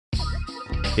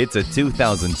It's a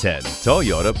 2010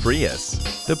 Toyota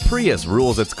Prius. The Prius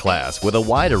rules its class with a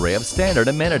wide array of standard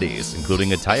amenities,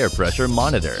 including a tire pressure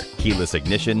monitor, keyless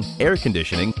ignition, air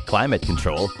conditioning, climate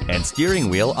control, and steering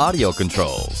wheel audio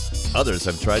controls. Others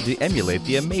have tried to emulate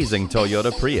the amazing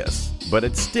Toyota Prius, but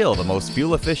it's still the most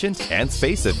fuel-efficient and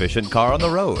space-efficient car on the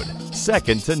road,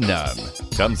 second to none.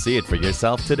 Come see it for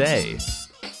yourself today.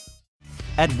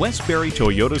 At Westbury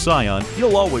Toyota Scion,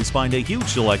 you'll always find a huge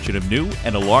selection of new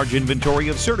and a large inventory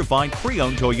of certified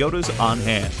pre-owned Toyotas on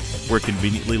hand. We're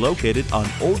conveniently located on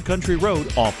Old Country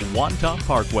Road off Wantagh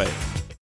Parkway.